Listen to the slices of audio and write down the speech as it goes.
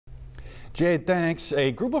Jade, thanks.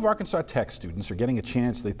 A group of Arkansas Tech students are getting a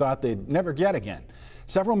chance they thought they'd never get again.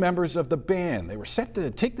 Several members of the band, they were set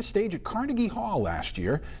to take the stage at Carnegie Hall last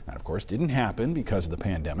year. That, of course, didn't happen because of the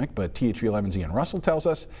pandemic, but THV 11's Ian Russell tells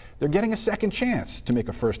us they're getting a second chance to make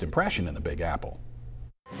a first impression in the Big Apple.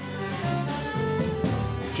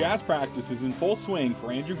 Jazz practice is in full swing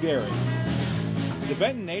for Andrew Gary. The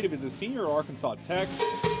Benton native is a senior at Arkansas Tech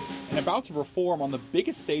and about to perform on the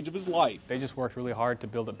biggest stage of his life. They just worked really hard to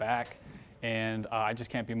build it back, and I just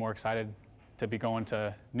can't be more excited to be going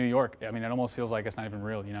to New York. I mean, it almost feels like it's not even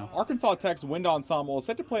real, you know? Arkansas Tech's wind ensemble is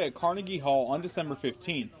set to play at Carnegie Hall on December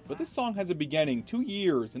 15th, but this song has a beginning, 2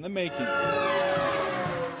 years in the making.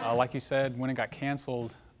 Like you said, when it got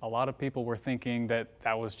canceled, a lot of people were thinking that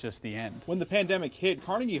that was just the end. When the pandemic hit,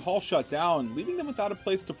 Carnegie Hall shut down, leaving them without a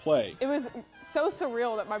place to play. It was so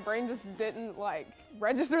surreal that my brain just didn't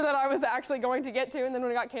register that I was actually going to get to, and then when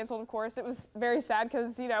it got canceled, of course, it was very sad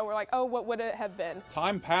because, you know, we're like, oh, what would it have been?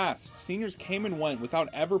 Time passed. Seniors came and went without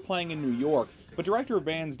ever playing in New York, but director of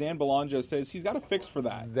bands Dan Belongia says he's got a fix for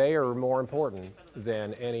that. They are more important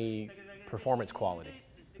than any performance quality.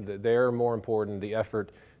 They're more important. The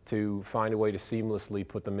effort to find a way to seamlessly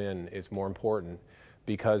put them in is more important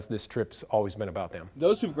because this trip's always been about them.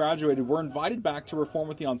 Those who've graduated were invited back to perform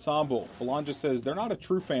with the ensemble. Belongia says they're not a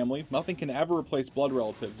true family. Nothing can ever replace blood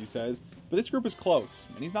relatives, he says. But this group is close,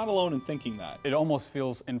 and he's not alone in thinking that. It almost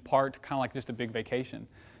feels, in part, kind of like just a big vacation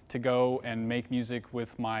to go and make music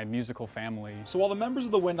with my musical family. So while the members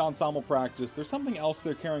of the wind ensemble practice, there's something else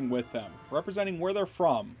they're carrying with them, representing where they're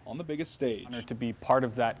from on the biggest stage. Honored to be part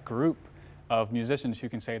of that group of musicians who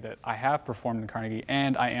can say that I have performed in Carnegie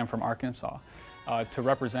and I am from Arkansas. To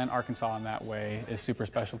represent Arkansas in that way is super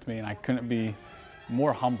special to me, and I couldn't be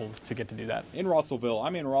more humbled to get to do that. In Russellville,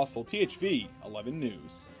 I'm Ian Russell, THV 11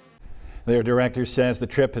 News. Their director says the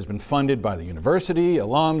trip has been funded by the university,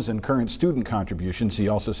 alums, and current student contributions. He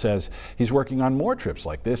also says he's working on more trips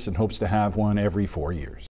like this and hopes to have one every 4 years.